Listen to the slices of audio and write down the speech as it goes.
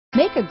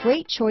Make a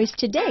great choice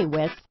today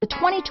with the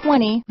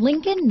 2020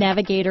 Lincoln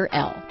Navigator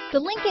L. The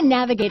Lincoln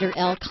Navigator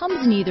L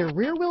comes in either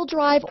rear-wheel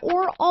drive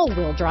or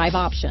all-wheel drive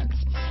options.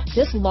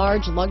 This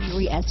large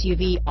luxury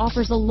SUV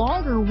offers a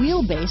longer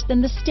wheelbase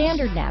than the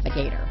standard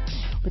Navigator.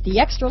 With the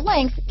extra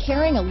length,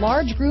 carrying a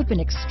large group in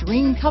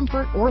extreme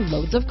comfort or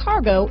loads of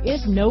cargo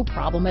is no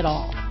problem at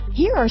all.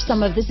 Here are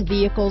some of this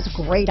vehicle's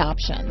great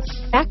options: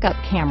 backup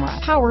camera,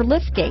 power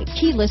liftgate,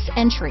 keyless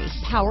entry,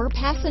 power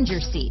passenger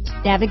seat,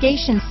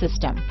 navigation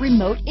system,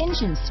 remote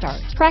engine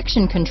start,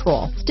 traction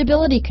control,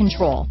 stability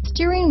control,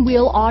 steering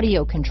wheel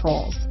audio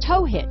controls,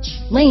 tow hitch,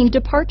 lane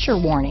departure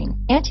warning,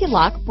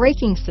 anti-lock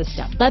braking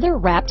system,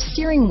 leather-wrapped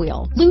steering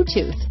wheel,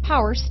 Bluetooth,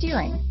 power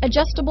steering,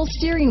 adjustable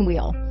steering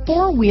wheel,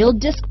 four-wheel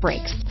disc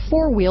brakes,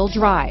 four-wheel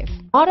drive,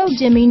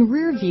 auto-dimming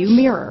rear view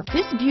mirror.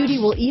 This beauty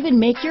will even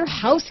make your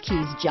house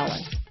keys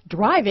jealous.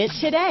 Drive it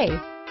today.